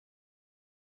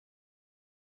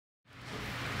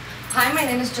Hi, my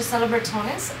name is Gisela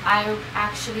Bertones. I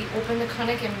actually opened the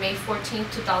clinic in May 14,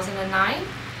 2009.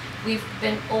 We've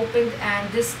been opened, and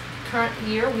this current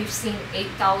year we've seen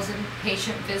 8,000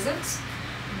 patient visits.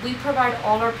 We provide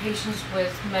all our patients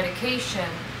with medication,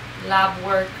 lab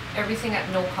work, everything at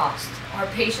no cost. Our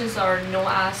patients are no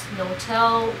ask, no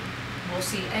tell. We'll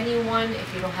see anyone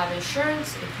if you don't have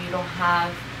insurance, if you don't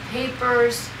have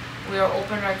papers. We are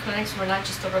open our clinics. We're not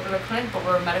just a regular clinic, but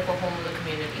we're a medical home of the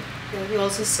community. We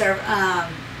also serve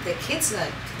the kids,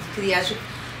 like pediatric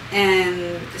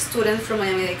and students from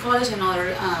Miami College and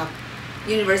other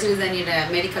universities that need a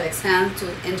medical exam to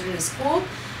enter in the school.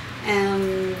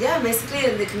 And yeah, basically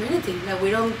in the community. Like,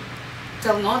 we don't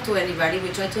tell no to anybody. We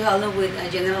try to help them with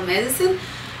general medicine,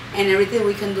 and everything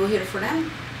we can do here for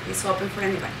them is open for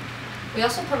anybody. We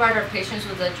also provide our patients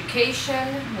with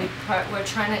education. We're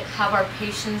trying to have our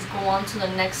patients go on to the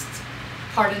next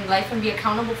part in life and be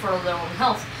accountable for their own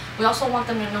health. We also want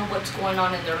them to know what's going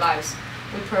on in their lives.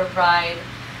 We provide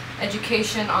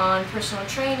education on personal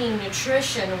training,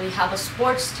 nutrition. We have a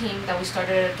sports team that we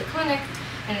started at the clinic,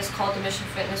 and it's called the Mission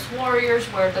Fitness Warriors,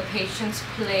 where the patients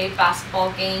play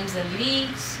basketball games and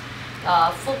leagues,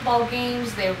 football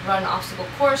games. They run obstacle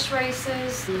course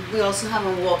races. We also have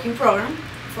a walking program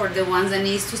for the ones that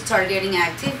needs to start getting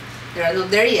active. They are not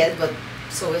there yet, but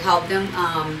so we help them.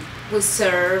 We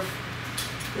serve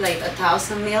like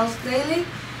 1,000 meals daily,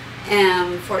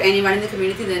 and for anybody in the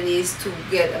community that needs to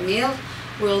get a meal.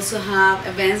 We also have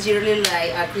events yearly,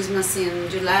 like Christmas in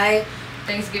July,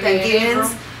 Thanksgiving.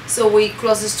 So we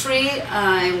close the street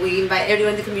and we invite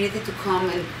everyone in the community to come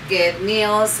and get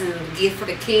meals and gift for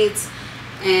the kids,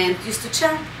 and just to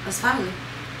share as family.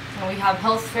 And we have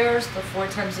health fairs 4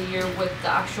 times a year with the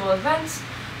actual events,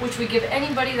 which we give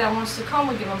anybody that wants to come.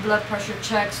 We give them blood pressure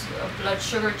checks, blood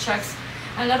sugar checks,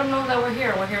 and let them know that we're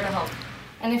here. We're here to help.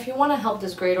 And if you want to help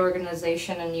this great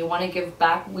organization and you want to give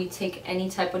back, we take any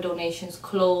type of donations: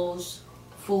 clothes,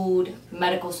 food,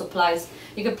 medical supplies.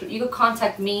 You could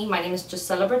contact me. My name is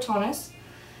Gisela Bertones.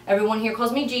 Everyone here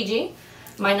calls me Gigi.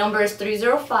 My number is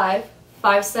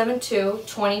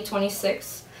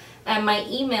 305-572-2026. And my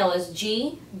email is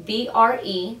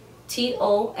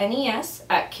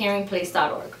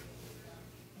gbrettones@caringplace.org.